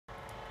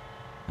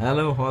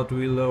Hello Hot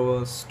Wheel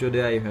lovers,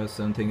 today I have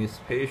something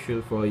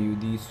special for you.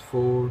 These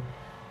four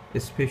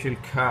special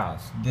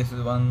cars. This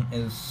is one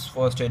is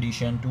first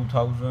edition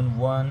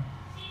 2001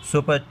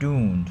 Super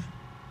Tuned.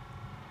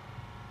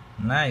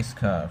 Nice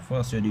car,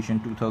 first edition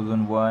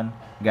 2001,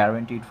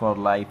 guaranteed for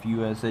life.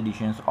 US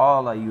editions,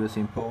 all are US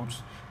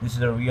imports. This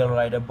is a real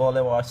rider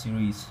Boulevard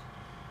series.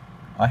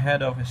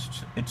 Ahead of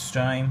its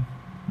time,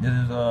 this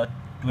is a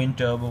twin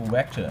turbo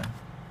Vector.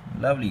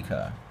 Lovely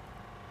car.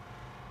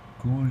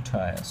 Cool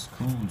tires,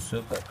 cool,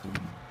 super cool.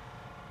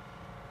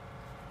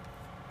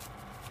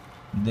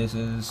 This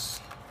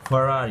is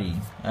Ferrari.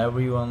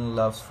 Everyone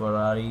loves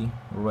Ferrari.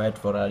 Red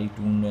Ferrari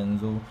tuned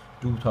Enzo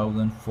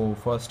 2004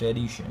 first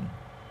edition.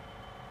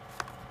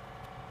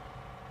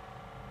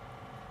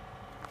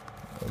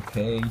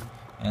 Okay,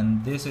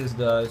 and this is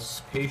the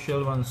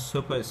special one,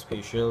 super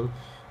special,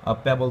 a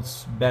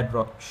Pebbles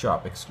Bedrock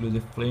Shop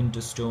exclusive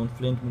Flintstone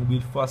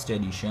Flintmobile first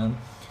edition.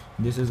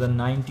 This is a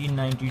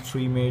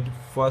 1993 made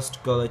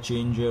first color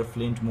changer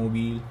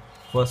Flintmobile,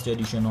 first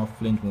edition of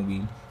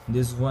Flintmobile.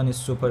 This one is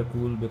super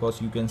cool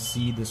because you can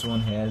see this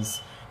one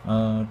has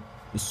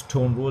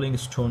rolling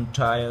stone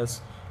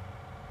tires.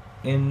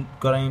 In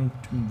current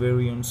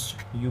variants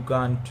you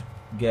can't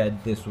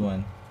get this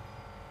one.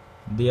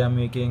 They are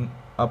making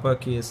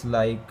uppercase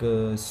like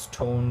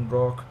stone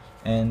rock,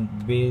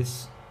 and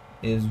base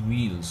is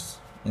wheels,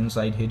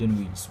 inside hidden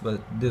wheels, but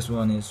this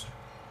one is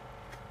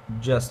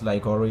just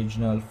like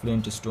original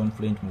Flintstone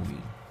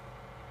Flintmobile,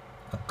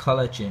 a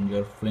color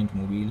changer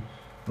Flintmobile,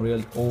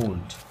 real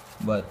old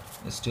but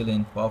still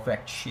in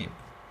perfect shape.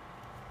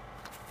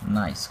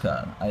 Nice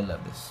car, I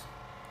love this.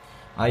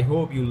 I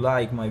hope you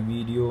like my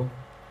video,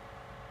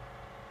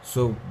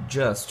 so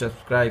just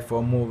subscribe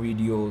for more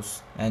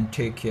videos and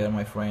take care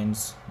my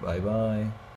friends. Bye bye.